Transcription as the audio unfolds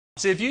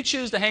See, if you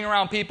choose to hang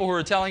around people who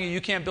are telling you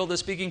can't build a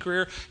speaking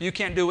career, you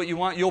can't do what you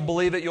want, you'll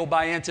believe it, you'll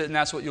buy into it, and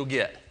that's what you'll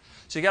get.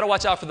 So you got to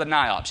watch out for the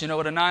NIOPs. You know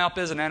what a NIOP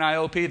is? An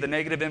NIOP, the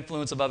negative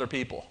influence of other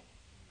people.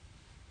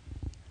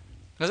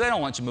 Because they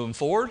don't want you moving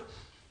forward.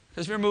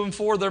 Because if you're moving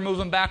forward, they're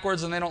moving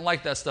backwards, and they don't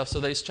like that stuff,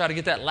 so they try to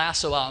get that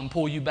lasso out and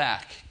pull you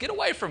back. Get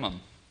away from them.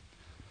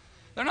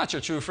 They're not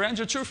your true friends.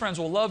 Your true friends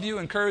will love you,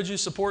 encourage you,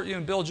 support you,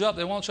 and build you up.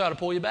 They won't try to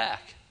pull you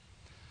back.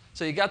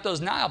 So you got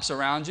those NIOPs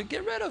around you,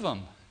 get rid of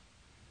them.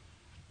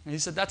 And he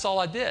said, that's all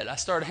I did. I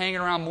started hanging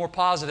around more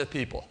positive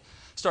people.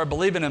 Started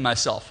believing in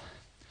myself.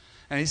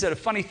 And he said, a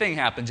funny thing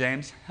happened,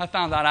 James. I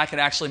found out I could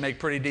actually make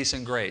pretty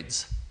decent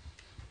grades.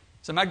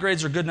 So my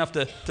grades are good enough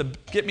to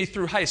get me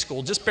through high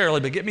school, just barely,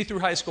 but get me through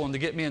high school and to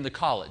get me into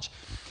college.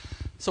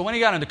 So when he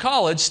got into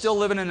college, still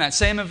living in that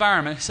same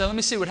environment, he said, let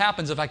me see what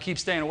happens if I keep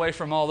staying away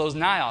from all those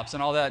NIOPs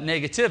and all that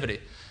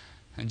negativity.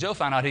 And Joe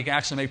found out he can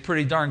actually make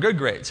pretty darn good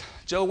grades.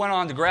 Joe went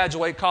on to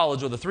graduate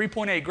college with a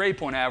 3.8 grade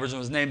point average and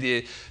was named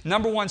the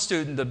 #1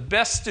 student, the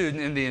best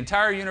student in the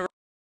entire university.